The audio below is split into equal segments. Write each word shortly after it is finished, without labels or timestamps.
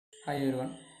Hi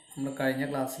everyone. നമ്മൾ കഴിഞ്ഞ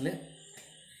ക്ലാസ്സിൽ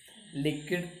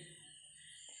ലിക്വിഡ്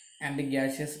ആൻഡ്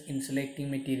ഗ്യാഷ്യസ്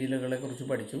ഇൻസുലേറ്റിംഗ് മെറ്റീരിയലുകളെ കുറിച്ച്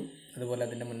പഠിച്ചു. അതുപോലെ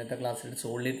അതിൻ്റെ മുന്നത്തെ ക്ലാസ്സിൽ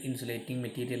സോളിഡ് ഇൻസുലേറ്റിംഗ്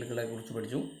മെറ്റീരിയലുകളെ കുറിച്ച്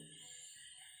പഠിച്ചു.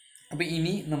 അപ്പോൾ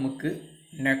ഇനി നമുക്ക്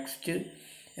നെക്സ്റ്റ്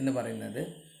എന്ന് പറയുന്നത്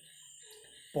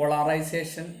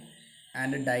പോളറൈസേഷൻ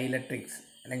ആൻഡ് ഡൈലക്ട്രിക്സ്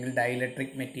അല്ലെങ്കിൽ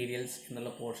ഡൈലക്ട്രിക് മെറ്റീരിയൽസ്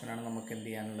എന്നുള്ള പോർഷനാണ് നമുക്ക് എന്ത്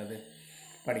ചെയ്യാനുള്ളത്,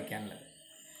 പഠിക്കാനുള്ളത്.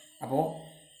 അപ്പോൾ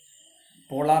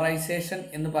പോളറൈസേഷൻ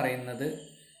എന്ന് പറയുന്നത്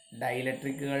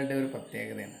ഡൈലക്ട്രിക്കുകളുടെ ഒരു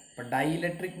പ്രത്യേകതയാണ്. അപ്പോൾ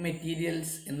ഡൈലക്ട്രിക്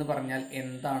മെറ്റീരിയൽസ് എന്ന് പറഞ്ഞാൽ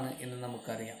എന്താണ് എന്ന്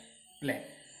നമുക്കറിയാം അല്ലേ.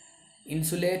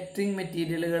 ഇൻസുലേറ്റിംഗ്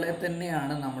മെറ്റീരിയലുകളെ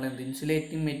തന്നെയാണ്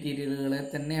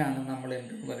നമ്മൾ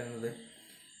എന്തെന്ന് പറയുന്നത്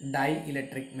ഡൈ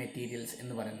ഇലക്ട്രിക് മെറ്റീരിയൽസ്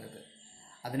എന്ന് പറയുന്നത്.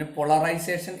 അതിന്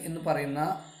പോളറൈസേഷൻ എന്ന് പറയുന്ന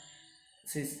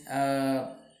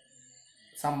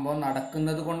സംഭവം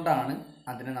നടക്കുന്നത് കൊണ്ടാണ്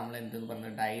അതിനെ നമ്മൾ എന്തെന്ന്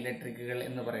പറയുന്നത് ഡൈലക്ട്രിക്കുകൾ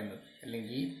എന്ന് പറയുന്നത്.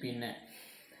 അല്ലെങ്കിൽ പിന്നെ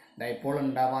ഡൈപോൾ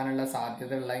ഉണ്ടാവാനുള്ള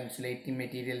സാധ്യതയുള്ള ഇൻസുലേറ്റിംഗ്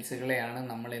മെറ്റീരിയൽസുകളെയാണ്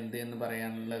നമ്മൾ എന്ത് എന്ന്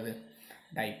പറയാനുള്ളത്,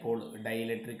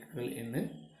 ഡൈലക്ട്രിക്കുകൾ എന്ന്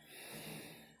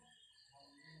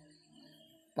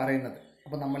പറയുന്നത്.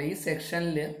 അപ്പോൾ നമ്മൾ ഈ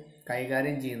സെക്ഷനിൽ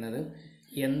കൈകാര്യം ചെയ്യുന്നത്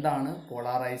എന്താണ്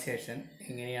പോളറൈസേഷൻ,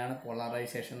 എങ്ങനെയാണ്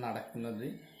പോളറൈസേഷൻ നടക്കുന്നത്,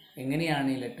 എങ്ങനെയാണ്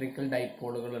ഇലക്ട്രിക്കൽ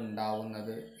ഡൈപോളുകൾ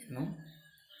ഉണ്ടാവുന്നത് എന്നും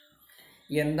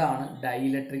എന്താണ്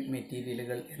ഡൈലക്ട്രിക്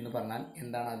മെറ്റീരിയലുകൾ എന്ന് പറഞ്ഞാൽ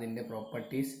എന്താണ് അതിൻ്റെ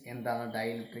പ്രോപ്പർട്ടീസ്, എന്താണ്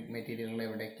ഡൈലക്ട്രിക് മെറ്റീരിയലുകൾ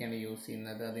എവിടെയൊക്കെയാണ് യൂസ്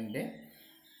ചെയ്യുന്നത്, അതിൻ്റെ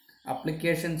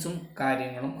അപ്ലിക്കേഷൻസും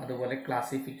കാര്യങ്ങളും അതുപോലെ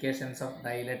ക്ലാസിഫിക്കേഷൻസ് ഓഫ്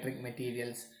ഡൈലക്ട്രിക്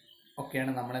മെറ്റീരിയൽസ്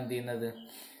ഒക്കെയാണ് നമ്മൾ എന്ത് ചെയ്യുന്നത്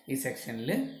ഈ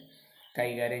സെക്ഷനിൽ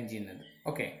കൈകാര്യം ചെയ്യുന്നത്.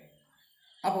 ഓക്കെ,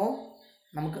 അപ്പോൾ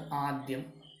നമുക്ക് ആദ്യം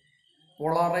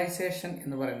പോളറൈസേഷൻ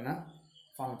എന്ന് പറയുന്ന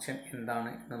ഫങ്ഷൻ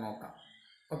എന്താണ് എന്ന് നോക്കാം.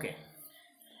 Okay,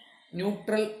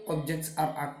 neutral objects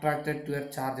are attracted to a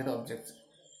charged objects.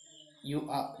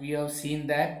 We have seen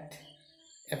that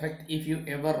effect if you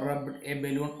ever rubbed a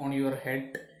balloon on your head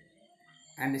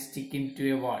and stick into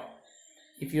a wall.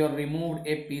 If you removed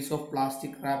a piece of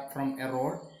plastic wrap from a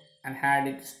roll and had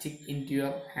it stick into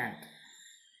your hand.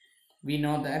 We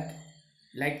know that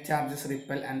like charges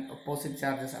repel and opposite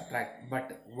charges attract, but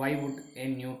why would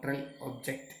a neutral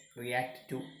object react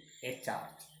to a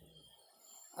charge?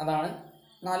 അതാണ്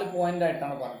 4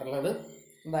 പോയിൻ്റായിട്ടാണ് പറഞ്ഞിട്ടുള്ളത്.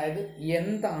 അതായത്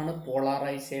എന്താണ്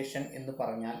polarisation എന്ന്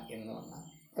പറഞ്ഞാൽ എന്ന് പറഞ്ഞാൽ,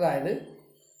 അതായത്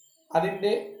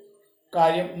അതിൻ്റെ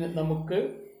കാര്യം നമുക്ക്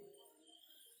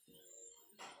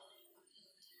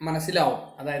മനസ്സിലാവും.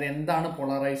 അതായത് എന്താണ്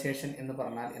പോളറൈസേഷൻ എന്ന്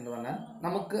പറഞ്ഞാൽ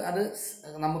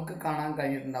നമുക്ക് കാണാൻ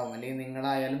കഴിഞ്ഞിട്ടുണ്ടാവും, അല്ലെങ്കിൽ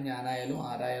നിങ്ങളായാലും ഞാനായാലും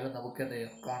ആരായാലും നമുക്കത്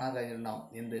കാണാൻ കഴിഞ്ഞിട്ടുണ്ടാവും.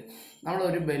 എന്ത്,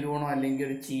 നമ്മളൊരു ബലൂണോ അല്ലെങ്കിൽ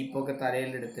ഒരു ചീപ്പൊക്കെ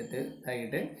തലയിൽ എടുത്തിട്ട്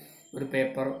ഒരു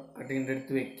പേപ്പർ കട്ടിങ്ങിൻ്റെ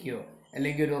അടുത്ത് വെക്കുകയോ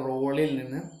അല്ലെങ്കിൽ ഒരു റോളിൽ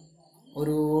നിന്ന്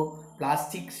ഒരു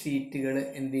പ്ലാസ്റ്റിക് ഷീറ്റുകൾ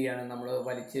എന്ത് ചെയ്യാണ് നമ്മൾ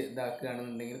വലിച്ച്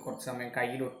ഇതാക്കുകയാണെന്നുണ്ടെങ്കിൽ കുറച്ച് സമയം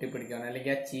കയ്യിൽ ഒട്ടിപ്പിടിക്കുകയാണ്,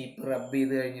 അല്ലെങ്കിൽ ആ ചീപ്പ് റബ്ബ്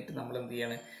ചെയ്ത് കഴിഞ്ഞിട്ട് നമ്മൾ എന്ത്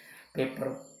ചെയ്യാണ് പേപ്പർ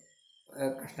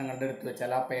കഷ്ണങ്ങളുടെ അടുത്ത്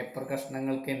വെച്ചാൽ ആ പേപ്പർ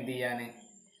കഷ്ണങ്ങൾക്ക് എന്ത് ചെയ്യാൻ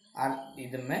ആ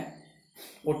ഇതിന്മേ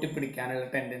ഒട്ടിപ്പിടിക്കാനുള്ള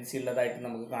ടെൻഡൻസി ഉള്ളതായിട്ട്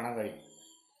നമുക്ക് കാണാൻ കഴിയും.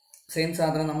 സെയിം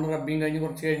സാധനം നമ്മൾ റബ്ബിങ് കഴിഞ്ഞ്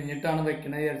കുറച്ച് കഴിഞ്ഞിട്ടാണ്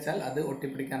വെക്കുന്നത് വിചാരിച്ചാൽ അത്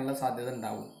ഒട്ടിപ്പിടിക്കാനുള്ള സാധ്യത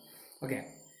ഉണ്ടാവും. ഓക്കെ,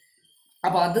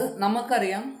 അപ്പോൾ അത്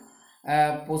നമുക്കറിയാം.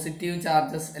 പോസിറ്റീവ്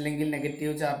ചാർജസ് അല്ലെങ്കിൽ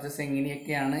നെഗറ്റീവ് ചാർജസ്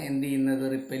എങ്ങനെയൊക്കെയാണ് എന്ത് ചെയ്യുന്നത്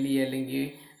റിപ്പൽ ചെയ്യുക, അല്ലെങ്കിൽ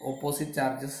ഓപ്പോസിറ്റ്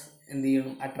ചാർജസ് എന്ത്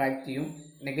ചെയ്യണം അട്രാക്റ്റ് ചെയ്യും,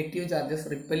 നെഗറ്റീവ് ചാർജസ്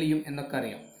റിപ്പൽ ചെയ്യും എന്നൊക്കെ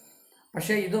അറിയാം.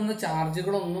 പക്ഷേ ഇതൊന്നും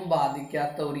ചാർജുകളൊന്നും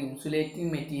ബാധിക്കാത്ത ഒരു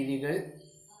ഇൻസുലേറ്റിംഗ് മെറ്റീരിയൽ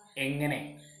എങ്ങനെ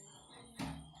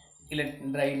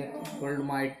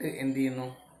ഡൈലക്ട്രിക്കുകളുമായിട്ട് എന്ത് ചെയ്യുന്നു,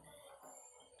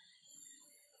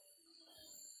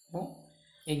 അപ്പോൾ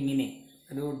എങ്ങനെ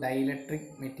ഒരു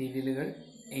ഡൈലക്ട്രിക് മെറ്റീരിയലുകൾ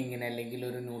എങ്ങനെ അല്ലെങ്കിൽ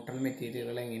ഒരു ന്യൂട്രൽ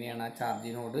മെറ്റീരിയലുകൾ എങ്ങനെയാണ് ആ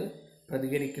ചാർജിനോട്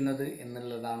പ്രതികരിക്കുന്നത്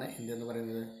എന്നുള്ളതാണ് എന്തെന്ന്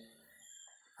പറയുന്നത്.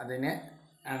 അതിനെ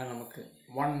ആണ് നമുക്ക്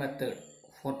one method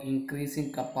for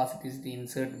increasing capacities to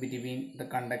insert between the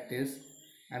conductors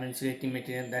and insulating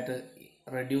material that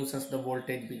reduces the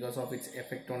voltage because of its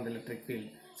effect on the electric field.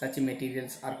 Such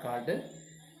materials are called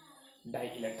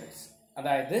dielectrics.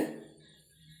 അതായത്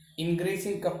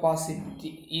increasing capacity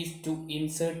is to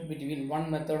insert between one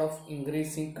method of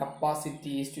increasing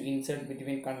capacity is to insert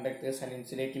between conductors and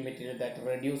insulating material that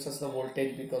reduces the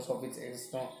voltage because of its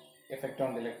effect on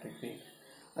the electric field.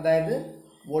 അതായത്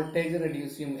voltage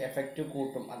reduce ചെയ്യും, effect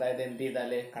കൂട്ടും. അതായത് എന്ത്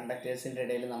ചെയ്താൽ കണ്ടക്ടേഴ്സിൻ്റെ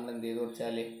ഇടയിൽ നമ്മൾ എന്ത് ചെയ്ത്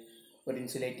വെച്ചാൽ ഒരു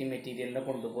ഇൻസുലേറ്റിംഗ് മെറ്റീരിയലിനെ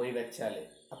കൊണ്ടുപോയി വെച്ചാൽ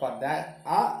അപ്പോൾ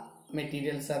ആ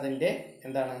മെറ്റീരിയൽസ് അതിൻ്റെ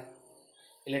എന്താണ്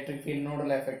ഇലക്ട്രിക്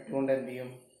ഫീൽഡിനോടുള്ള എഫക്റ്റ് കൊണ്ട് എന്ത്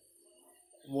ചെയ്യും,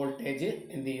 വോൾട്ടേജ്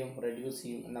എന്ത് ചെയ്യും റെഡ്യൂസ്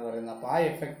ചെയ്യും എന്ന് പറയുന്നത്. അപ്പോൾ ആ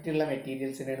എഫക്റ്റുള്ള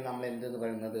മെറ്റീരിയൽസിനെയാണ് നമ്മൾ എന്തെന്ന്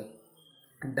പറയുന്നത്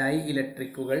ഡൈ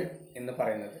ഇലക്ട്രിക്കുകൾ എന്ന്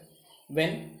പറയുന്നത്.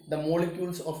 When the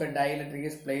molecules of a dielectric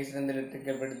is placed in the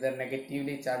electrical field, their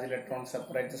negatively charged electrons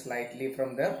separate slightly from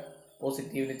their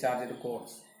positively charged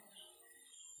cores.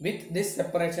 With this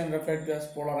separation referred to as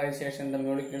polarization, the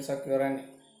molecules acquire an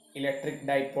electric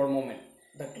dipole moment.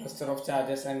 The cluster of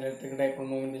charges and electric dipole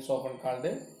moment is often called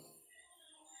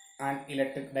an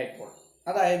electric dipole.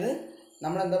 അതായത്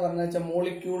നമ്മൾ എന്താ പറഞ്ഞതെന്ന് വെച്ചാൽ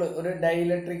molecule ഒരു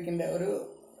ഡൈഇലക്ട്രിക്കിൻ്റെ ഒരു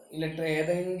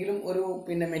ഏതെങ്കിലും ഒരു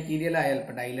പിന്നെ മെറ്റീരിയൽ ആയാലും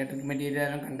ഇപ്പോൾ ഡൈഇലക്ട്രിക് മെറ്റീരിയൽ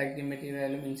ആയാലും കണ്ടക്റ്റിംഗ് മെറ്റീരിയൽ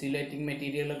ആയാലും ഇൻസുലേറ്റിംഗ്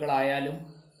മെറ്റീരിയലുകളായാലും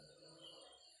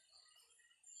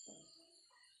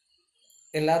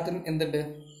എല്ലാത്തിനും എന്തുണ്ട്,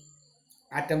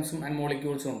 ആറ്റംസും ആൻഡ്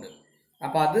മോളിക്യൂൾസും ഉണ്ട്.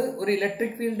 അപ്പോൾ അത് ഒരു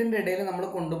ഇലക്ട്രിക് ഫീൽഡിൻ്റെ ഇടയിൽ നമ്മൾ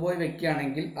കൊണ്ടുപോയി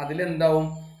വെക്കുകയാണെങ്കിൽ അതിലെന്താവും,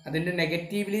 അതിൻ്റെ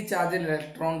നെഗറ്റീവ്ലി ചാർജ്ഡ്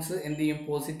ഇലക്ട്രോൺസ് എന്ത് ചെയ്യും,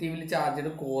 പോസിറ്റീവ്ലി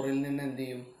ചാർജ്ഡ് കോറിൽ നിന്ന് എന്ത്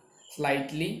ചെയ്യും,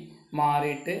 സ്ലൈറ്റ്ലി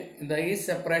മാറിയിട്ട് എന്താ ഈ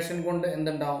സെപ്പറേഷൻ കൊണ്ട്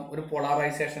എന്തുണ്ടാവും, ഒരു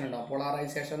പോളറൈസേഷൻ ഉണ്ടാവും.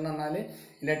 പോളറൈസേഷൻ എന്ന് പറഞ്ഞാൽ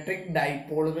ഇലക്ട്രിക്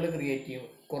ഡൈപോളുകൾ ക്രിയേറ്റ് ചെയ്യും.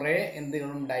 കുറേ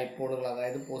എന്തുകളും ഡൈപോളുകൾ,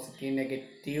 അതായത് പോസിറ്റീവ്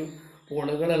നെഗറ്റീവ്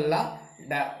പോളുകളുള്ള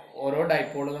ഓരോ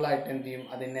ഡൈപോളുകളായിട്ട് എന്ത് ചെയ്യും,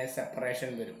 അതിനെ സെപ്പറേഷൻ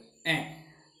വരും.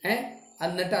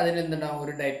 എന്നിട്ട് അതിനെന്തുണ്ടാവും,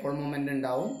 ഒരു ഡൈപോൾ മൊമെൻ്റ്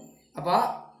ഉണ്ടാവും. അപ്പോൾ ആ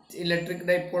ഇലക്ട്രിക്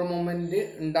ഡൈപോൾ മൊമെൻ്റ്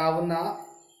ഉണ്ടാവുന്ന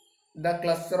the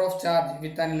cluster of charge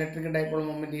with an electric dipole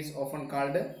moment is often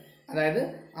called. അതായത്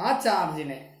ആ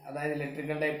ചാർജിനെ, അതായത്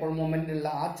ഇലക്ട്രിക്കൽ ഡൈപോൾ മൊമെൻ്റ് ഉള്ള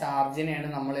ആ ചാർജിനെയാണ്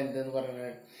നമ്മൾ എന്തെന്ന്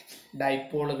പറയുന്നത്,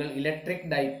 ഡൈപോളുകൾ, ഇലക്ട്രിക്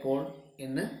ഡൈപോൾ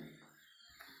എന്ന്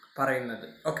പറയുന്നത്.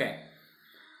 ഓക്കെ,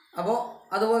 അപ്പോൾ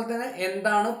അതുപോലെ തന്നെ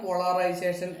എന്താണ്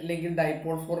പോളറൈസേഷൻ അല്ലെങ്കിൽ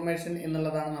ഡൈപോൾ ഫോർമേഷൻ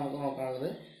എന്നുള്ളതാണ് നമുക്ക് നോക്കാനുള്ളത്.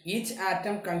 Each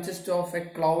atom consist of A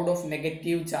cloud of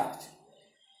negative charge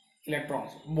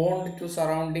electrons bond two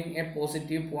surrounding A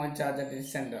positive point charge at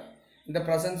its centre. In the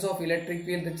presence of electric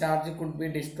field, the charge could be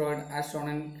destroyed as shown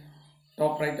in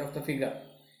top right of the figure.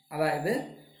 അതായത്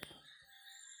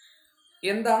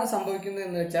എന്താണ് സംഭവിക്കുന്നത്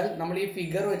എന്ന് വെച്ചാൽ നമ്മൾ ഈ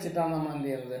figure വെച്ചിട്ടാണ് നമ്മൾ എന്ത്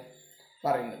ചെയ്യുന്നത്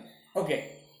പറയുന്നത്. ഓക്കെ,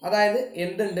 അതായത്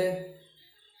എന്തുണ്ട്,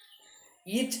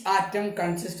 each atom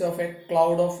consist of A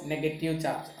cloud of negative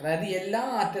charge. അതായത് എല്ലാ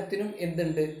ആറ്റത്തിനും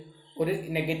എന്തുണ്ട്, ഒരു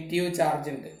നെഗറ്റീവ് ചാർജ്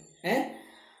ഉണ്ട്.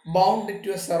 Bound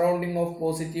to A surrounding of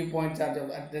positive point charge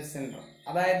at the centre.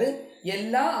 അതായത്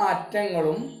എല്ലാ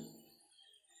ആറ്റങ്ങളും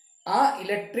ആ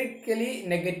ഇലക്ട്രിക്കലി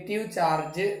നെഗറ്റീവ്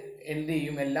ചാർജ് എന്ത്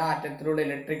ചെയ്യും, എല്ലാ ആറ്റത്തിലൂടെ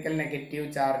ഇലക്ട്രിക്കൽ നെഗറ്റീവ്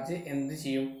ചാർജ് എന്ത്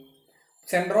ചെയ്യും,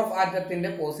 സെൻറ്റർ ഓഫ് ആറ്റത്തിൻ്റെ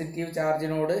പോസിറ്റീവ്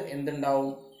ചാർജിനോട്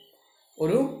എന്തുണ്ടാവും,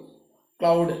 ഒരു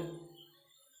ക്ലൗഡ്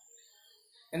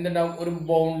എന്തുണ്ടാവും, ഒരു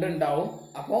ബൗണ്ട് ഉണ്ടാവും.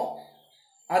 അപ്പോൾ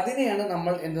അതിനെയാണ്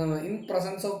നമ്മൾ എന്ത്, in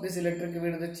presence of this electric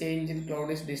field the change in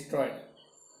cloud is destroyed.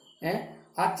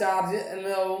 ആ ചാർജ്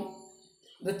എന്താവും,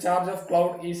 the charge of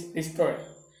cloud is destroyed.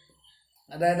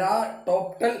 അതായത് ആ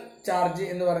ടോട്ടൽ ചാർജ്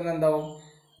എന്ന് പറയുന്നത് എന്താവും,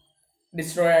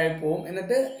 ഡിസ്ട്രോയ് ആയി പോവും.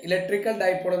 എന്നിട്ട് ഇലക്ട്രിക്കൽ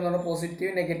ഡൈപോൾ എന്ന് പറഞ്ഞാൽ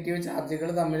പോസിറ്റീവ് നെഗറ്റീവ് ചാർജുകൾ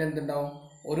തമ്മിൽ എന്തുണ്ടാവും,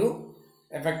 ഒരു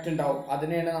എഫക്റ്റ് ഉണ്ടാവും.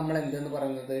 അതിനെയാണ് നമ്മൾ എന്തെന്ന്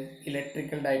പറയുന്നത്,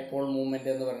 ഇലക്ട്രിക്കൽ ഡൈപോൾ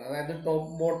മൂവ്മെന്റ് എന്ന് പറയുന്നത്. അതായത്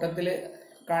ടോപ്പ് ബോട്ടത്തിൽ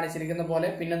കാണിച്ചിരിക്കുന്ന പോലെ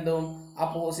പിന്നെന്താവും, ആ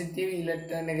പോസിറ്റീവ്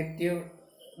നെഗറ്റീവ്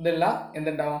ഇതുള്ള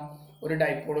എന്തുണ്ടാവും, ഒരു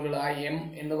ഡൈപോളുകൾ, ആ എം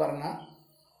എന്ന് പറഞ്ഞ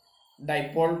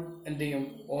ഡൈപോൾ എന്ത് ചെയ്യും,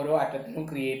 ഓരോ ആറ്റത്തിനും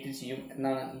ക്രിയേറ്റ് ചെയ്യും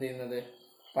എന്നാണ് എന്ത് ചെയ്യുന്നത്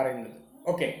പറയുന്നത്.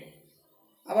 ഓക്കെ,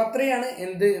 അപ്പോൾ അത്രയാണ്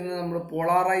എന്ത് എന്ന് നമ്മൾ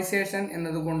പോളറൈസേഷൻ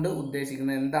എന്നതുകൊണ്ട്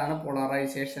ഉദ്ദേശിക്കുന്നത്. എന്താണ്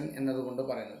പോളറൈസേഷൻ എന്നതുകൊണ്ട്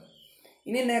പറയുന്നത്.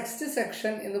 ഇനി നെക്സ്റ്റ്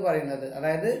സെക്ഷൻ എന്ന് പറയുന്നത്,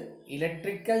 അതായത്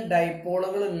ഇലക്ട്രിക്കൽ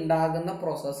ഡൈപോളുകൾ ഉണ്ടാകുന്ന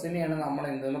പ്രോസസ്സിനെയാണ് നമ്മൾ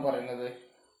എന്തെന്ന് പറയുന്നത്,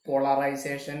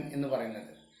 പോളറൈസേഷൻ എന്ന്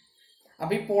പറയുന്നത്.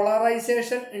 അപ്പോൾ ഈ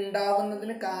പോളറൈസേഷൻ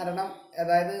ഉണ്ടാവുന്നതിന് കാരണം,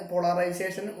 അതായത്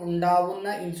പോളറൈസേഷൻ ഉണ്ടാവുന്ന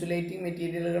ഇൻസുലേറ്റിംഗ്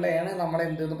മെറ്റീരിയലുകളെയാണ് നമ്മൾ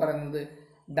എന്തെന്ന് പറയുന്നത്,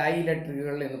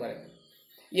 ഡൈഇലക്ട്രിക്കുകൾ എന്ന് പറയുന്നത്.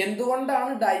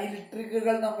 എന്തുകൊണ്ടാണ്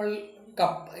ഡൈഇലക്ട്രിക്കുകൾ നമ്മൾ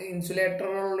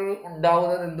ഇൻസുലേറ്ററുകളിൽ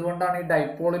ഉണ്ടാവുന്നത്, എന്തുകൊണ്ടാണ് ഈ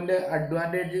ഡൈപോളിൻ്റെ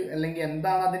അഡ്വാൻറ്റേജ് അല്ലെങ്കിൽ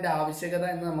എന്താണ് അതിൻ്റെ ആവശ്യകത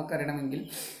എന്ന് നമുക്കറിയണമെങ്കിൽ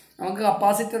നമുക്ക്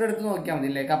കപ്പാസിറ്റർ എടുത്ത് നോക്കിയാൽ മതി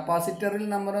അല്ലേ. കപ്പാസിറ്ററിൽ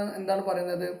നമ്മൾ എന്താണ്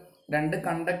പറയുന്നത്, രണ്ട്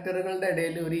കണ്ടക്ടറുകളുടെ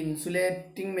ഇടയിൽ ഒരു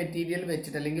ഇൻസുലേറ്റിംഗ് മെറ്റീരിയൽ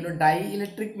വെച്ചിട്ട് അല്ലെങ്കിൽ ഒരു ഡൈ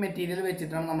ഇലക്ട്രിക് മെറ്റീരിയൽ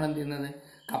വെച്ചിട്ടാണ് നമ്മൾ എന്ത് ചെയ്യുന്നത്,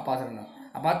 കപ്പാസിറ്റർ.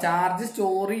 അപ്പോൾ ആ ചാർജ്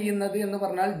സ്റ്റോർ ചെയ്യുന്നത് എന്ന്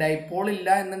പറഞ്ഞാൽ ഡൈപോൾ ഇല്ല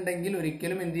എന്നുണ്ടെങ്കിൽ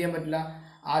ഒരിക്കലും എന്ത് ചെയ്യാൻ പറ്റില്ല,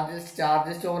 ആ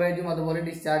ചാർജ് സ്റ്റോറേജും അതുപോലെ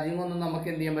ഡിസ്ചാർജിങ്ങും ഒന്നും നമുക്ക്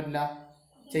എന്ത് ചെയ്യാൻ പറ്റില്ല,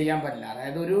 ചെയ്യാൻ പറ്റില്ല.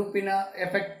 അതായത് ഒരു പിന്നെ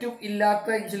എഫക്റ്റീവ് ഇല്ലാത്ത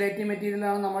ഇൻസുലേറ്റിംഗ്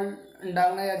മെറ്റീരിയലാണ് നമ്മൾ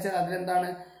ഉണ്ടാകുന്നത് വിചാരിച്ചാൽ അതിലെന്താണ്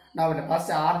ഉണ്ടാവില്ല. അപ്പോൾ ആ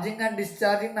ചാർജിങ് ആൻഡ്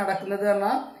ഡിസ്ചാർജിങ് നടക്കുന്നത്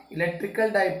പറഞ്ഞാൽ ഇലക്ട്രിക്കൽ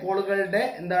ഡൈപോളുകളുടെ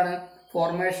എന്താണ്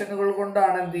ഫോർമേഷനുകൾ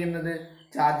കൊണ്ടാണ് എന്ത് ചെയ്യുന്നത്,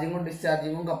 ചാർജിങ്ങും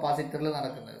ഡിസ്ചാർജിങ്ങും കപ്പാസിറ്ററിൽ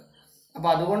നടക്കുന്നത്. അപ്പോൾ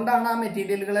അതുകൊണ്ടാണ് ആ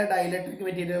മെറ്റീരിയലുകളെ ഡൈഇലക്ട്രിക്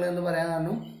മെറ്റീരിയലുകൾ എന്ന് പറയാൻ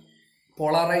കാരണം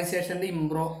പോളറൈസേഷൻ്റെ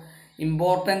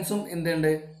ഇമ്പോർട്ടൻസും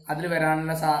എന്തുണ്ട് അതിൽ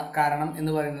വരാനുള്ള കാരണം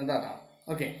എന്ന് പറയുന്നത് അതാണ്.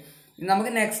 ഓക്കെ,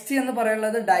 നമുക്ക് നെക്സ്റ്റ് എന്ന്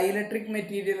പറയുന്നത് ഡൈഇലക്ട്രിക്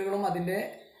മെറ്റീരിയലുകളും അതിൻ്റെ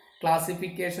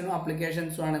ക്ലാസിഫിക്കേഷനും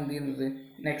ആപ്ലിക്കേഷൻസും ആണ് എന്ത് ചെയ്യുന്നത്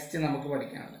നെക്സ്റ്റ് നമുക്ക്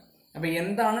പഠിക്കാനുള്ളത്. അപ്പോൾ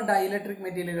എന്താണ് ഡൈഇലക്ട്രിക്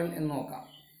മെറ്റീരിയലുകൾ എന്ന് നോക്കാം.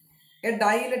 A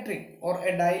dielectric or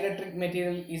a dielectric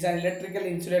material is an electrical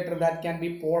insulator that can be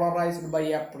polarized by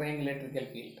applying electrical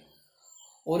field.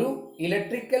 ഒരു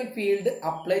ഇലക്ട്രിക്കൽ ഫീൽഡ്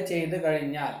അപ്ലൈ ചെയ്ത്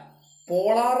കഴിഞ്ഞാൽ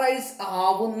പോളറൈസ്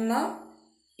ആവുന്ന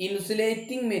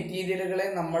ഇൻസുലേറ്റിംഗ് മെറ്റീരിയലുകളെ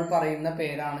നമ്മൾ പറയുന്ന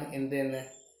പേരാണ് എന്ത് എന്ന്,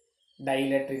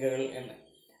 ഡൈഇലക്ട്രിക്കുകൾ എന്ന്.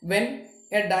 When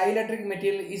a dielectric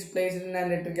material is placed in an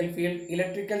electrical field,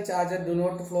 electrical charges do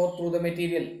not flow through the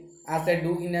material as they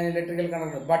do in an electrical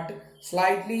conductor, but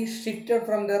slightly shifted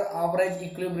from their average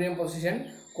equilibrium position,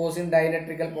 causing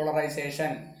dielectrical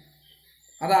polarization.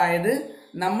 അതായത്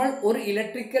നമ്മൾ ഒരു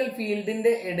electrical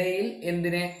ഫീൽഡിന്റെ ഇടയിൽ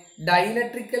എന്തിനെ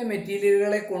ഡൈലക്ട്രിക്കൽ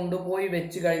മെറ്റീരിയലുകളെ കൊണ്ടുപോയി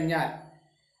വെച്ച് കഴിഞ്ഞാൽ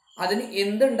അതിന്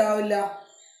എന്തുണ്ടാവില്ല?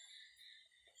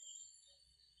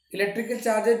 Electrical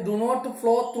charges do not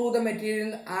flow through the material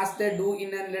as they do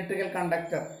in an electrical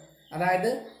conductor. അതായത്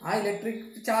ആ ഇലക്ട്രിക്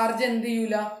ചാർജ് എന്ത്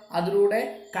ചെയ്യൂല, അതിലൂടെ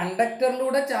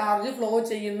കണ്ടക്ടറിലൂടെ ചാർജ് ഫ്ലോ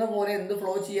ചെയ്യുന്ന പോലെ എന്ത്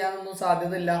ഫ്ലോ ചെയ്യാനൊന്നും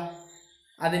സാധ്യതയില്ല.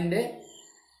 അതിൻ്റെ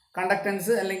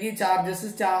കണ്ടക്ടൻസ് അല്ലെങ്കിൽ ചാർജസ്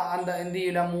എന്ത്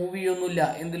ചെയ്യില്ല, മൂവ് ചെയ്യൊന്നുമില്ല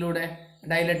എന്തിലൂടെ,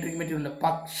 ഡൈലക്ട്രിക് മെറ്റീരിയൽ.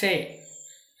 പക്ഷേ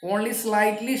only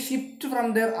slightly shift from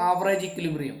there average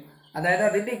equilibrium. അതായത്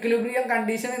അതിൻ്റെ ഇക്വിലിബ്രിയം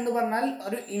കണ്ടീഷൻ എന്ന് പറഞ്ഞാൽ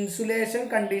ഒരു ഇൻസുലേഷൻ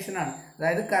കണ്ടീഷനാണ്.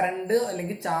 അതായത് കറണ്ട്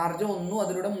അല്ലെങ്കിൽ ചാർജ് ഒന്നും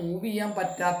അതിലൂടെ മൂവ് ചെയ്യാൻ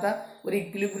പറ്റാത്ത ഒരു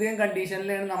ഇക്വിലിബ്രിയം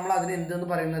കണ്ടീഷനിലാണ് നമ്മൾ അതിന് എന്തെന്ന്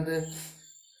പറയുന്നത്,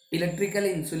 ഇലക്ട്രിക്കൽ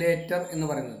ഇൻസുലേറ്റർ എന്ന്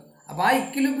പറയുന്നത്. അപ്പോൾ ആ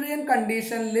ഇക്വിലിബ്രിയം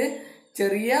കണ്ടീഷനിൽ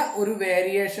ചെറിയ ഒരു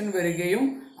വേരിയേഷൻ വരികയും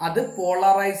അത്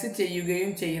പോളറൈസ്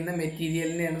ചെയ്യുകയും ചെയ്യുന്ന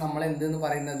മെറ്റീരിയലിനെയാണ് നമ്മൾ എന്തെന്ന്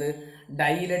പറയുന്നത്,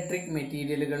 ഡൈലക്ട്രിക്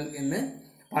മെറ്റീരിയലുകൾ എന്ന്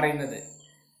പറയുന്നത്.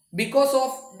 Because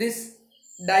of this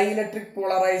dielectric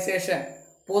polarization,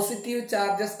 positive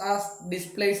charges are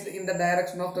displaced in the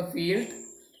direction of the field,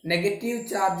 negative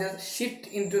charges shift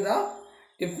into the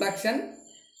deflection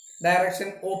direction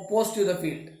opposed to the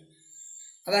field.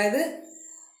 അതായത്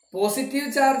പോസിറ്റീവ്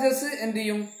ചാർജസ് എന്ത്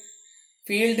ചെയ്യും,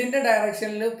 ഫീൽഡിന്റെ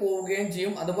ഡയറക്ഷനിൽ പോവുകയും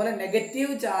ചെയ്യും. അതുപോലെ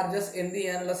നെഗറ്റീവ് ചാർജസ് എന്ത്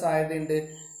ചെയ്യാനുള്ള സാധ്യതയുണ്ട്,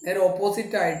 നേരെ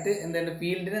ഓപ്പോസിറ്റ് ആയിട്ട് എന്താണ്,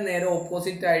 ഫീൽഡിന് നേരെ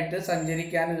ഓപ്പോസിറ്റ് ആയിട്ട്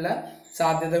സഞ്ചരിക്കാനുള്ള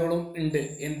സാധ്യതകളും ഉണ്ട്.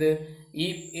 എന്ത്, ഈ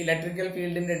ഇലക്ട്രിക്കൽ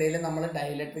ഫീൽഡിന്റെ ഇടയിൽ നമ്മൾ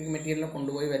ഡൈലക്ട്രിക് മെറ്റീരിയൽ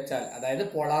കൊണ്ടുപോയി വെച്ചാൽ, അതായത്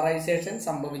പോളറൈസേഷൻ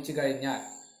സംഭവിച്ചു കഴിഞ്ഞാൽ.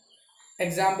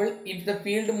 Example, if the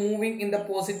field moving in the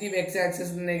positive X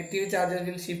axis, negative charges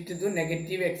will shift to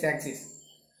negative X axis.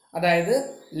 അതായത്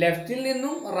ലെഫ്റ്റിൽ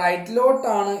നിന്നും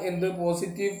റൈറ്റിലോട്ടാണ് എന്ത്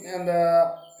പോസിറ്റീവ്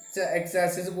എക്സ്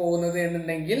ആക്സിസ് പോകുന്നത്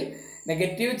എന്നുണ്ടെങ്കിൽ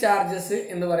നെഗറ്റീവ് ചാർജസ്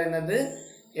എന്ന് പറയുന്നത്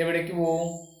എവിടേക്ക്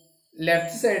പോകും,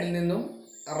 ലെഫ്റ്റ് സൈഡിൽ നിന്നും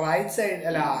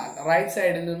റൈറ്റ്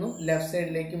സൈഡിൽ നിന്നും ലെഫ്റ്റ്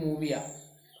സൈഡിലേക്ക് മൂവ് ചെയ്യാം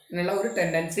എന്നുള്ള ഒരു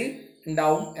ടെൻഡൻസി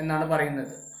ഉണ്ടാവും എന്നാണ്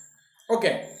പറയുന്നത്.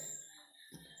 Okay,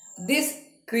 this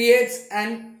creates an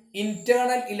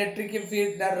internal electric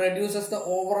field that reduces the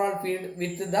overall field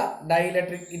with the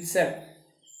dielectric itself.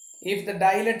 If the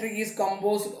dielectric is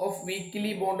composed of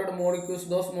weakly bonded molecules,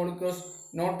 those molecules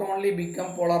not only become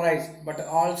polarized but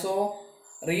also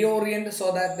reorient so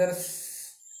that their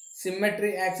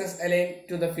symmetry axis aligned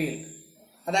to the field.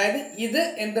 അതായത് ഇത്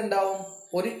എന്തുണ്ടാവും,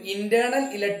 ഒരു internal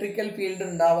electrical field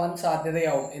ഉണ്ടാവാൻ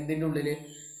സാധ്യതയാവും എന്തിൻ്റെ ഉള്ളിൽ,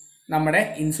 നമ്മുടെ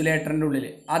ഇൻസുലേറ്ററിൻ്റെ ഉള്ളിൽ.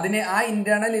 അതിനെ ആ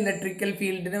ഇന്റേണൽ ഇലക്ട്രിക്കൽ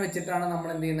ഫീൽഡിനെ വെച്ചിട്ടാണ് നമ്മൾ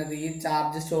എന്ത് ചെയ്യുന്നത്, ഈ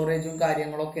ചാർജ് സ്റ്റോറേജും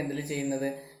കാര്യങ്ങളൊക്കെ എന്തിൽ ചെയ്യുന്നത്,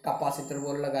 കപ്പാസിറ്റർ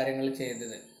പോലുള്ള കാര്യങ്ങൾ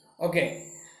ചെയ്യുന്നത്. ഓക്കെ,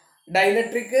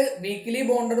 ഡൈലക്ട്രിക് വീക്ക്ലി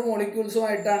ബോണ്ടഡ്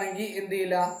മോളിക്യൂൾസുമായിട്ടാണെങ്കിൽ എന്ത്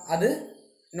ചെയ്യില്ല, അത്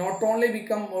not only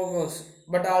become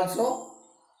but also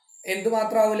എന്ത്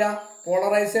മാത്രമാവില്ല,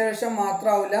 പോളറൈസേഷൻ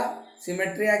മാത്രമാവില്ല,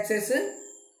 സിമെട്രി ആക്സസ്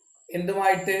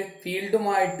എന്തുമായിട്ട്,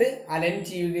 ഫീൽഡുമായിട്ട് അലൈൻ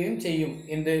ചെയ്യുകയും ചെയ്യും.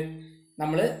 എന്ത്,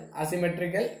 നമ്മൾ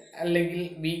അസിമെട്രിക്കൽ അല്ലെങ്കിൽ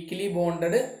വീക്ക്ലി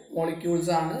ബോണ്ടഡ്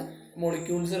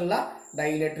മോളിക്യൂൾസ് ഉള്ള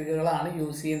ഡൈലക്ട്രിക്കുകളാണ്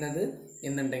യൂസ് ചെയ്യുന്നത്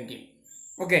എന്നുണ്ടെങ്കിൽ.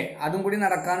 ഓക്കെ, അതും കൂടി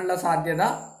നടക്കാനുള്ള സാധ്യത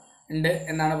ഉണ്ട്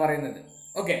എന്നാണ് പറയുന്നത്.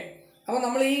 ഓക്കെ, അപ്പോൾ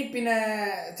നമ്മൾ ഈ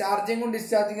ചാർജിങ്ങും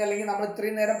ഡിസ്ചാർജിങ് അല്ലെങ്കിൽ നമ്മൾ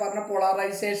ഇത്രയും നേരം പറഞ്ഞ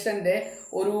പോളറൈസേഷൻ്റെ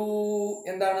ഒരു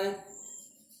എന്താണ്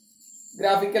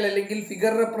ഗ്രാഫിക്കൽ അല്ലെങ്കിൽ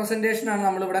ഫിഗർ റെപ്രസെൻറ്റേഷൻ ആണ്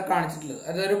നമ്മളിവിടെ കാണിച്ചിട്ടുള്ളത്.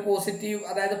 അതൊരു പോസിറ്റീവ്,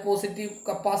 അതായത് പോസിറ്റീവ്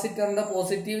കപ്പാസിറ്ററിൻ്റെ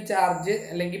പോസിറ്റീവ് ചാർജ്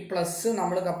അല്ലെങ്കിൽ പ്ലസ്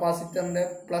നമ്മൾ കപ്പാസിറ്ററിൻ്റെ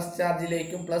പ്ലസ്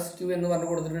ചാർജിലേക്കും +Q എന്ന് പറഞ്ഞു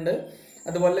കൊടുത്തിട്ടുണ്ട്.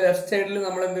 അതുപോലെ ലെഫ്റ്റ് സൈഡിൽ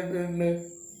നമ്മൾ എന്തിട്ടുണ്ട്,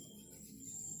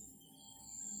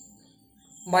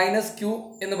 -Q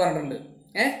എന്ന് പറഞ്ഞിട്ടുണ്ട്.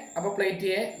 അപ്പോൾ പ്ലേറ്റ്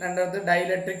എ, രണ്ടാമത്തെ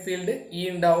ഡൈലക്ട്രിക് ഫീൽഡ് ഇ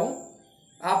ഉണ്ടാവും.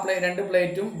 ആ രണ്ട്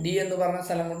പ്ലേറ്റും ഡി എന്ന് പറഞ്ഞ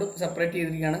സ്ഥലം കൊണ്ട് സെപ്പറേറ്റ്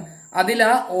ചെയ്തിരിക്കുകയാണ്. അതിൽ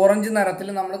ആ ഓറഞ്ച് നിറത്തിൽ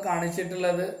നമ്മൾ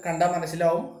കാണിച്ചിട്ടുള്ളത് കണ്ടാൽ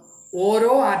മനസ്സിലാവും, ഓരോ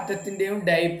ആറ്റത്തിൻ്റെയും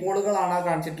ഡൈപോളുകളാണ് ആ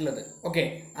കാണിച്ചിട്ടുള്ളത്. ഓക്കെ,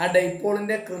 ആ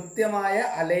ഡൈപോളിൻ്റെ കൃത്യമായ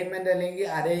അലൈൻമെൻറ്റ് അല്ലെങ്കിൽ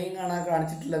അരയിങ് ആണ് ആ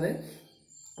കാണിച്ചിട്ടുള്ളത്.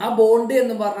 ആ ബോണ്ട്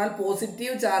എന്ന് പറഞ്ഞാൽ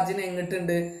പോസിറ്റീവ് ചാർജിന്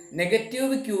എങ്ങിട്ടുണ്ട്,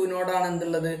 നെഗറ്റീവ് ക്യൂനോടാണ്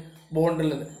എന്തുള്ളത്, ബോണ്ട്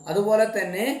ഉള്ളത്. അതുപോലെ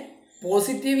തന്നെ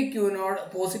പോസിറ്റീവ്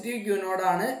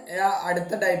ക്യൂനോടാണ്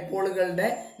അടുത്ത ഡൈപോളുകളുടെ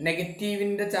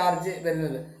നെഗറ്റീവിൻ്റെ ചാർജ്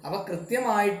വരുന്നത്. അപ്പോൾ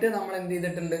കൃത്യമായിട്ട് നമ്മൾ എന്ത്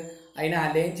ചെയ്തിട്ടുണ്ട്, അതിനെ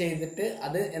അലൈൻ ചെയ്തിട്ട്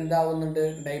അത് എന്താവുന്നുണ്ട്,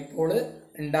 ഡൈപോള്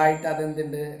ഉണ്ടായിട്ട്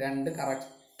അതെന്തുണ്ട്, രണ്ട്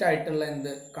കറക്റ്റായിട്ടുള്ള എന്ത്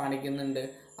കാണിക്കുന്നുണ്ട്,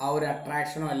 ആ ഒരു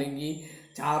അട്രാക്ഷനോ അല്ലെങ്കിൽ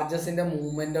ചാർജസിൻ്റെ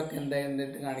മൂവ്മെൻറ്റൊക്കെ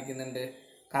എന്തിട്ട് കാണിക്കുന്നുണ്ട്,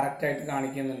 കറക്റ്റായിട്ട്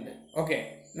കാണിക്കുന്നുണ്ട്. ഓക്കെ,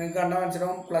 നിങ്ങൾക്ക് കണ്ടാൽ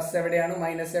മനസ്സിലാവും പ്ലസ് എവിടെയാണ്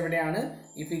മൈനസ് എവിടെയാണ്.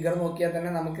 ഈ ഫിഗർ നോക്കിയാൽ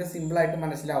തന്നെ നമുക്ക് സിമ്പിളായിട്ട്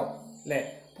മനസ്സിലാവും അല്ലേ.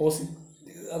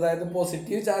 അതായത്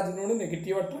പോസിറ്റീവ് ചാർജിനോട്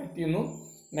നെഗറ്റീവ് അട്രാക്ട് ചെയ്യുന്നു,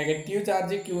 നെഗറ്റീവ്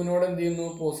ചാർജ് ക്യൂവിനോട് എന്ത് ചെയ്യുന്നു,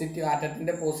 പോസിറ്റീവ്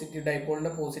ആറ്റത്തിൻ്റെ പോസിറ്റീവ്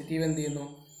ഡൈപോളിൻ്റെ പോസിറ്റീവ് എന്ത് ചെയ്യുന്നു,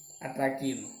 അട്രാക്ട്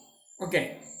ചെയ്യുന്നു. ഓക്കെ,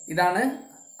 ഇതാണ്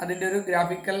അതിൻ്റെ ഒരു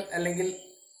ഗ്രാഫിക്കൽ അല്ലെങ്കിൽ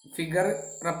ഫിഗർ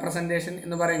റെപ്രസെൻറ്റേഷൻ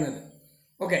എന്ന് പറയുന്നത്.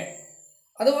 ഓക്കെ,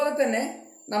 അതുപോലെ തന്നെ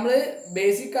നമ്മൾ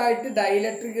ബേസിക് ആയിട്ട്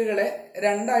ഡൈഇലക്ട്രിക്കുകളെ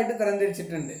രണ്ടായിട്ട്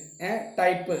തരംതിരിച്ചിട്ടുണ്ട്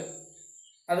ടൈപ്പ്.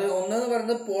 അത് ഒന്നെന്ന്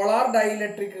പറയുന്നത് പോളാർ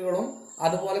ഡൈഇലക്ട്രിക്കുകളും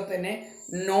അതുപോലെ തന്നെ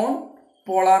നോൺ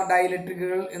പോളാർ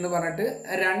ഡൈഇലക്ട്രിക്കുകൾ എന്ന് പറഞ്ഞിട്ട്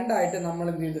രണ്ടായിട്ട് നമ്മൾ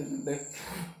എന്ത് ചെയ്തിട്ടുണ്ട്,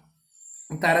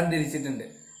 തരംതിരിച്ചിട്ടുണ്ട്.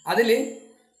 അതിൽ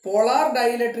പോളാർ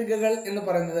ഡൈഇലക്ട്രിക്കുകൾ എന്ന്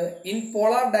പറയുന്നത് in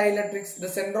polar dielectrics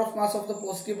the centre of mass of the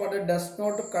positive particle does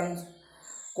not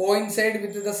coincide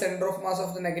with the centre of mass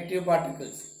of the negative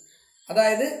particles.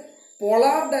 അതായത്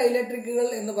പോളാർ ഡൈഇലക്ട്രിക്കുകൾ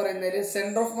എന്ന് പറയുന്നതിൽ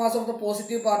centre of mass of the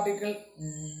positive particle,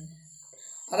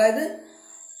 അതായത്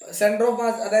centre of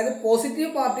mass, അതായത് positive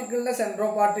പാർട്ടിക്കിളിന്റെ centre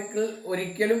of particle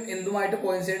ഒരിക്കലും എന്തുമായിട്ട്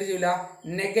coincide ചെയ്യില്ല,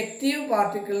 negative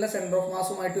പാർട്ടിക്കിളിന്റെ centre of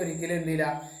മാസുമായിട്ട് ഒരിക്കലും എന്ത് ചെയ്യില്ല,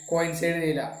 കോയിൻസൈഡ്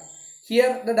ചെയ്യില്ല.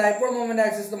 Here the dipole moment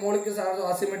axis the molecules R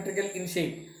asymmetrical in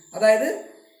shape. അതായത്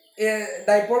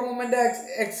ഡൈപോൾ മൊമെന്റ്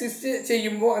എക്സിസ്റ്റ്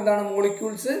ചെയ്യുമ്പോൾ എന്താണ്,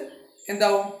 മോളിക്യൂൾസ്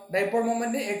എന്താവും, ഡൈപോൾ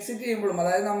മൊമെന്റ് എക്സിറ്റ് ചെയ്യുമ്പോഴും,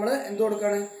 അതായത് നമ്മൾ എന്ത്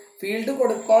കൊടുക്കുകയാണ്, ഫീൽഡ്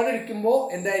കൊടുക്കാതിരിക്കുമ്പോൾ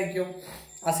എന്തായിരിക്കും,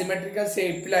 asymmetrical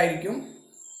ഷേപ്പിലായിരിക്കും.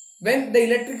 When the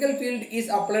electrical field is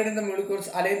applied in the molecules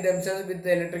align themselves with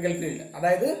the electrical field.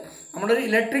 അതായത് നമ്മളൊരു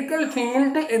ഇലക്ട്രിക്കൽ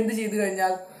ഫീൽഡ് എന്ത് ചെയ്തു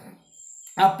കഴിഞ്ഞാൽ,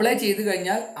 അപ്ലൈ ചെയ്ത്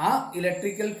കഴിഞ്ഞാൽ ആ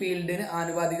ഇലക്ട്രിക്കൽ ഫീൽഡിന്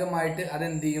ആനുപാതികമായിട്ട്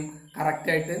അതെന്ത് ചെയ്യും,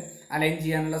 കറക്റ്റായിട്ട് അലൈൻ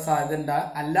ചെയ്യാനുള്ള സാധ്യത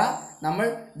ഉണ്ടാകും. അല്ല, നമ്മൾ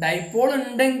ഡൈപോൾ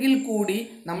ഉണ്ടെങ്കിൽ കൂടി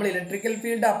നമ്മൾ ഇലക്ട്രിക്കൽ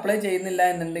ഫീൽഡ് അപ്ലൈ ചെയ്യുന്നില്ല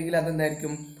എന്നുണ്ടെങ്കിൽ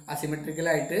അതെന്തായിരിക്കും,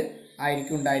 അസിമെട്രിക്കലായിട്ട്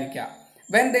ആയിരിക്കും ഉണ്ടായിരിക്കുക.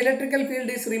 When the electrical field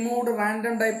is removed,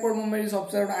 random dipole moment is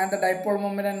observed and the dipole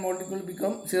moment and molecule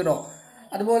become zero.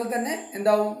 അതുപോലെ തന്നെ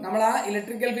എന്താവും, നമ്മൾ ആ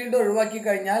ഇലക്ട്രിക്കൽ ഫീൽഡ് ഒഴിവാക്കി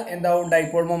കഴിഞ്ഞാൽ എന്താവും,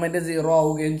 ഡൈപോൾ മൊമെന്റ് സീറോ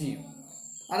ആവുകയും ചെയ്യും.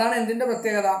 അതാണ് എന്തിൻ്റെ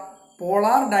പ്രത്യേകത,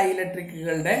 പോളാർ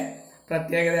ഡൈഇലക്ട്രിക്കുകളുടെ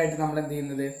പ്രത്യേകതയായിട്ട് നമ്മൾ എന്ത്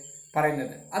ചെയ്യുന്നത്,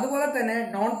 പറയുന്നത്. അതുപോലെ തന്നെ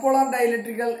നോൺ പോളാർ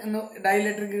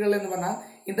ഡൈഇലക്ട്രിക്കുകൾ എന്ന് പറഞ്ഞാൽ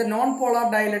in the non polar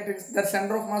dielectrics the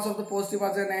centre of mass of the positive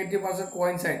particle and negative particle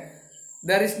coincide.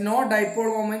 There is no dipole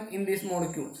moment in these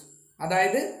molecules.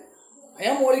 അതായത്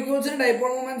ആ മോളിക്യൂൾസിന്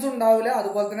ഡൈപോൾ മൊമെന്റ്സ് ഉണ്ടാവില്ല.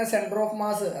 അതുപോലെ തന്നെ സെന്റർ ഓഫ്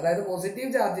മാസ്, അതായത് positive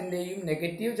ചാർജിന്റെയും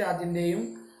negative ചാർജിന്റെയും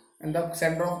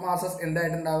centre of masses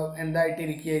എന്തായിട്ട്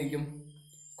ഇരിക്കുകയായിരിക്കും,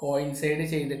 coincide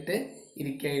ചെയ്തിട്ട്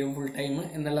ഇരിക്കുകയായിരിക്കും full time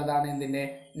എന്നുള്ളതാണ് ഇതിൻ്റെ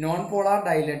നോൺ പോളാർ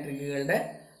ഡൈഇലക്ട്രിക്കുകളുടെ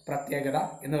പ്രത്യേകത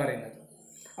എന്ന് പറയുന്നത്.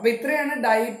 അപ്പോൾ ഇത്രയാണ്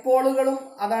ഡൈപോളുകളും,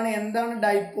 അതാണ് എന്താണ്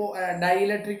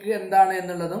ഡൈഇലക്ട്രിക് എന്താണ്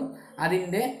എന്നുള്ളതും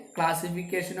അതിൻ്റെ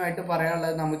ക്ലാസിഫിക്കേഷനുമായിട്ട്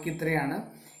പറയാനുള്ളത് നമുക്ക് ഇത്രയാണ്.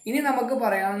 ഇനി നമുക്ക്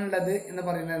പറയാനുള്ളത് എന്ന്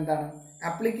പറയുന്നത് എന്താണ്,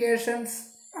 ആപ്ലിക്കേഷൻസ്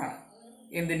ആണ്.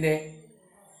 എന്തിൻ്റെ,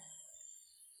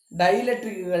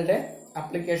 ഡൈഇലക്ട്രിക്കുകളുടെ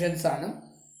ആപ്ലിക്കേഷൻസ് ആണ്.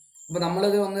 അപ്പോൾ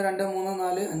നമ്മളിത് 1 2 3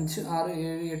 4 5 6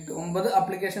 7 8 9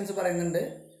 ആപ്ലിക്കേഷൻസ് പറയുന്നുണ്ട്.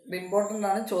 ഇത് ഇമ്പോർട്ടൻ്റ്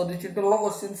ആണ്, ചോദിച്ചിട്ടുള്ള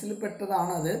ക്വസ്റ്റ്യൻസിൽ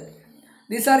പെട്ടതാണ് അത്.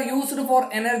 These are used for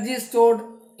energy stored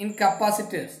in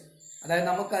capacitors. അതായത്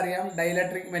നമുക്കറിയാം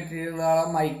ഡൈഇലക്ട്രിക്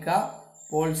മെറ്റീരിയലുകളാണ് മൈക്ക,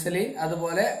 പോൾസലിൻ,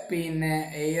 അതുപോലെ പിന്നെ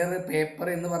എയർ, പേപ്പർ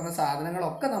എന്ന് പറഞ്ഞ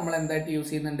സാധനങ്ങളൊക്കെ നമ്മൾ എന്തായിട്ട് യൂസ്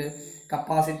ചെയ്യുന്നുണ്ട്,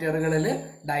 കപ്പാസിറ്ററുകളിൽ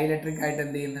ഡൈഇലക്ട്രിക് ആയിട്ട്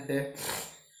എന്ത് ചെയ്യുന്നുണ്ട്,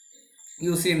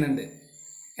 യൂസ് ചെയ്യുന്നുണ്ട്.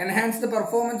 Enhance the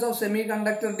performance of semi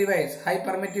conductor device, high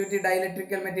permittivity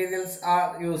ഡൈഇലക്ട്രിക്കൽ materials are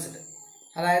used.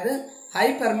 അതായത് ഹൈ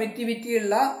പെർമിറ്റിവിറ്റി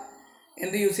ഉള്ള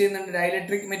എന്ത് യൂസ് ചെയ്യുന്നുണ്ട്,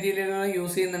 ഡൈഇലക്ട്രിക് മെറ്റീരിയലുകൾ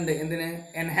യൂസ് ചെയ്യുന്നുണ്ട്. എന്തിന്,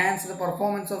 enhance the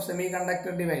performance of semi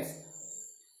conductor device.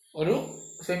 ഒരു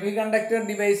സെമി കണ്ടക്ടർ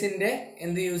ഡിവൈസിൻ്റെ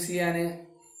എന്ത് യൂസ് ചെയ്യാൻ,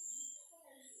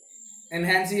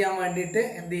 എൻഹാൻസ് ചെയ്യാൻ വേണ്ടിയിട്ട്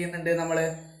എന്ത് ചെയ്യുന്നുണ്ട്, നമ്മൾ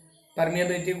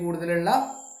പെർമിയബിലിറ്റി കൂടുതലുള്ള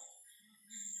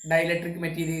ഡൈഇലക്ട്രിക്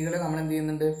മെറ്റീരിയലുകൾ നമ്മൾ എന്ത്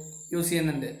ചെയ്യുന്നുണ്ട്, യൂസ്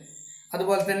ചെയ്യുന്നുണ്ട്.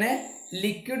 അതുപോലെ തന്നെ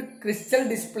ലിക്വിഡ് ക്രിസ്റ്റൽ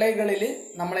ഡിസ്പ്ലേകളിൽ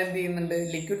നമ്മൾ എന്ത് ചെയ്യുന്നുണ്ട്,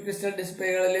 ലിക്വിഡ് ക്രിസ്റ്റൽ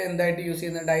ഡിസ്പ്ലേകളിൽ എന്തായിട്ട് യൂസ്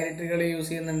ചെയ്യുന്നുണ്ട്, ഡൈഇലക്ട്രിക്കുകൾ യൂസ്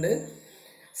ചെയ്യുന്നുണ്ട്.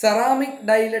 Ceramic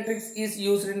dielectrics is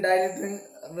used in dielectric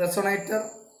resonator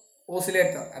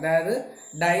oscillator. അതായത്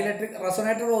ഡൈഇലക്ട്രിക്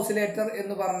റെസൊണേറ്റർ ഓസിലേറ്റർ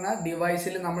എന്ന് പറഞ്ഞ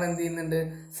ഡിവൈസിൽ നമ്മൾ എന്ത് ചെയ്യുന്നുണ്ട്,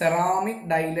 സെറാമിക്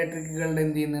ഡൈഇലക്ട്രിക്കുകളുടെ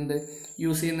എന്ത് ചെയ്യുന്നുണ്ട്,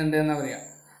 യൂസ് ചെയ്യുന്നുണ്ട് എന്ന് പറയാം.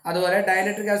 അതുപോലെ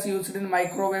dielectric as used in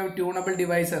microwave tunable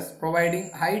devices providing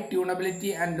high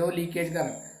tunability and law leakage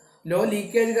current. Law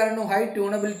leakage കറണ്ടും ഹൈ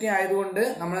ട്യൂണബിലിറ്റി ആയതുകൊണ്ട്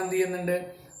നമ്മൾ എന്ത് ചെയ്യുന്നുണ്ട്,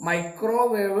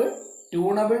 മൈക്രോവേവ്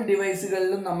ട്യൂണബിൾ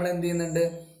ഡിവൈസുകളിലും നമ്മൾ എന്ത് ചെയ്യുന്നുണ്ട്,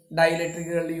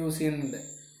 ഡൈഇലക്ട്രിക്കുകളിൽ യൂസ് ചെയ്യുന്നുണ്ട്.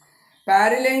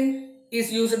 പാരലൈൻ is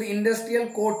used industrial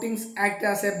coatings act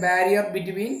as a barrier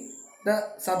between the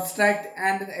substrate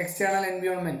and the external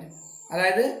environment.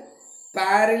 അതായത്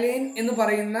പാരലൈൻ എന്ന്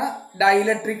പറയുന്ന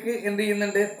ഡൈഇലക്ട്രിക് എന്ത്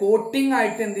ചെയ്യുന്നുണ്ട്, കോട്ടിംഗ്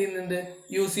ആയിട്ട് എന്ത് ചെയ്യുന്നുണ്ട്,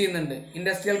 യൂസ് ചെയ്യുന്നുണ്ട്,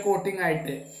 ഇൻഡസ്ട്രിയൽ കോട്ടിംഗ്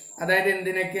ആയിട്ട്. അതായത്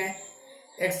എന്തിനൊക്കെ,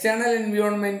 എക്സ്റ്റേണൽ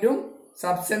എൻവയോൺമെൻറ്റും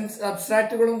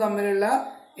സബ്സ്ട്രാറ്റുകളും തമ്മിലുള്ള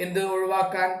എന്ത്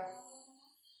ഒഴിവാക്കാൻ,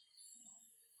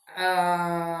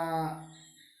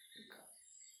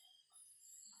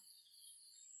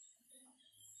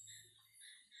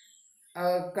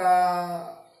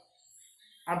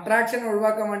 അട്രാക്ഷൻ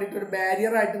ഒഴിവാക്കാൻ വേണ്ടിയിട്ട് ഒരു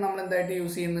ബാരിയർ ആയിട്ട് നമ്മൾ എന്തായിട്ട്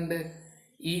യൂസ് ചെയ്യുന്നുണ്ട്,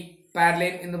 ഈ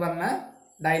പാരലൈൻ എന്ന് പറഞ്ഞ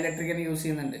ഡൈലക്ട്രിക്കിനെ യൂസ്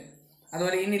ചെയ്യുന്നുണ്ട്.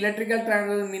 അതുപോലെ in electrical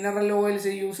mineral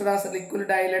oils used as liquid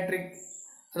dielectric,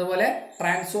 അതുപോലെ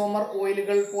ട്രാൻസ്ഫോമർ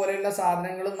ഓയിലുകൾ പോലെയുള്ള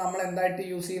സാധനങ്ങളും നമ്മൾ എന്തായിട്ട്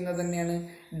യൂസ് ചെയ്യുന്നത് തന്നെയാണ്,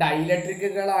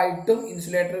 ഡൈലക്ട്രിക്കുകളായിട്ടും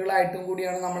ഇൻസുലേറ്ററുകളായിട്ടും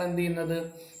കൂടിയാണ് നമ്മൾ എന്ത് ചെയ്യുന്നത്,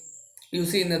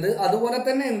 യൂസ് ചെയ്യുന്നത്. അതുപോലെ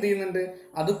തന്നെ എന്ത് ചെയ്യുന്നുണ്ട്,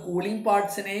 അത് കൂളിംഗ്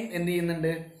പാർട്സിനെയും എന്ത്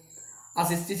ചെയ്യുന്നുണ്ട്,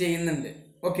 അസിസ്റ്റ് ചെയ്യുന്നുണ്ട്.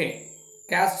 Okay,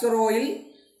 castor oil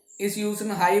is used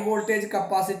in high voltage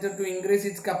capacitor to increase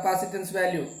it's capacitance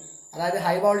value. അതായത്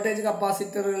ഹൈ വോൾട്ടേജ്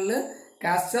കപ്പാസിറ്ററുകളിൽ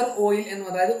കാസ്റ്റർ ഓയിൽ എന്ന്,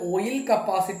 അതായത് ഓയിൽ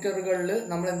കപ്പാസിറ്ററുകളിൽ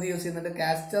നമ്മൾ എന്ത് യൂസ് ചെയ്യുന്നുണ്ട്,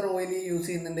 കാസ്റ്റർ ഓയിൽ യൂസ്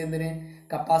ചെയ്യുന്നുണ്ട്. എന്തിന്,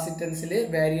 കപ്പാസിറ്റൻസിൽ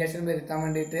വേരിയേഷൻ വരുത്താൻ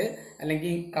വേണ്ടിയിട്ട്,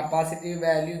 അല്ലെങ്കിൽ കപ്പാസിറ്റി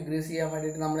വാല്യൂ ഇൻക്രീസ് ചെയ്യാൻ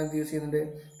വേണ്ടിയിട്ട് നമ്മൾ എന്ത് യൂസ് ചെയ്യുന്നുണ്ട്,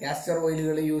 കാസ്റ്റർ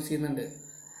ഓയിലുകൾ യൂസ് ചെയ്യുന്നുണ്ട്.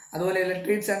 അതുപോലെ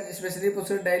electrics and especially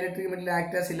positive dielectric material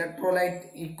act as electrolyte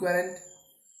equivalent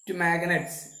to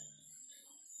magnets.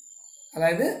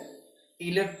 അതായത്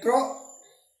ഇലക്ട്രോസ്റ്റാറ്റിക്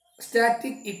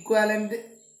ഇക്വാലന്റ്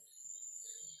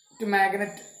ടു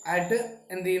മാഗ്നറ്റ് ആയിട്ട്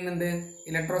എന്ത് ചെയ്യുന്നുണ്ട്,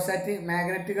 ഇലക്ട്രോസ്റ്റാറ്റിക്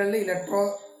മാഗ്നറ്റുകളിൽ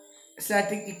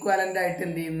ഇലക്ട്രോസ്റ്റാറ്റിക് ഇക്വാലന്റ് ആയിട്ട്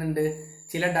എന്ത് ചെയ്യുന്നുണ്ട്,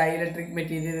 ചില ഡൈലക്ട്രിക്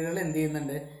മെറ്റീരിയലുകൾ എന്ത്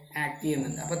ചെയ്യുന്നുണ്ട്, ആക്ട്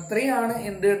ചെയ്യുന്നുണ്ട്. അപ്പോൾ ഇത്രയാണ്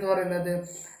എന്ത് എന്ന് പറയുന്നത്,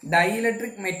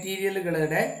 ഡൈലക്ട്രിക്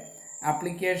മെറ്റീരിയലുകളുടെ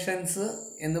ആപ്ലിക്കേഷൻസ്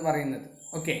എന്ന് പറയുന്നത്.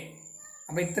 ഓക്കെ,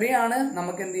 അപ്പോൾ ഇത്രയാണ്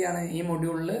നമുക്ക് എന്ത് ചെയ്യാണ് ഈ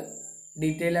മൊഡ്യൂളിൽ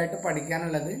ഡീറ്റെയിൽ ആയിട്ട്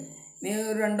പഠിക്കാനുള്ളത്. ഇനി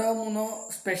ഒരു 2-3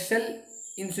 സ്പെഷ്യൽ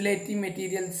ഇൻസുലേറ്റിംഗ്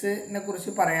മെറ്റീരിയൽസിനെ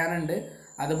കുറിച്ച് പറയാനുണ്ട്.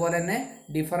 അതുപോലെ തന്നെ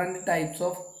different types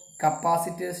of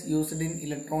capacitors used in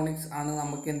electronics ആണ്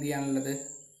നമുക്ക് എന്ത് ചെയ്യാനുള്ളത്,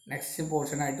 നെക്സ്റ്റ്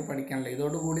പോർഷനായിട്ട് പഠിക്കാനുള്ളത്.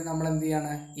 ഇതോടുകൂടി നമ്മൾ എന്ത്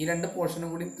ചെയ്യാണ്, ഈ 2 പോർഷനും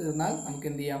കൂടി തീർന്നാൽ നമുക്ക്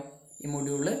എന്ത് ചെയ്യാം, ഈ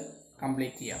മൊഡ്യൂള്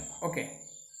കംപ്ലീറ്റ് ചെയ്യാം. ഓക്കെ.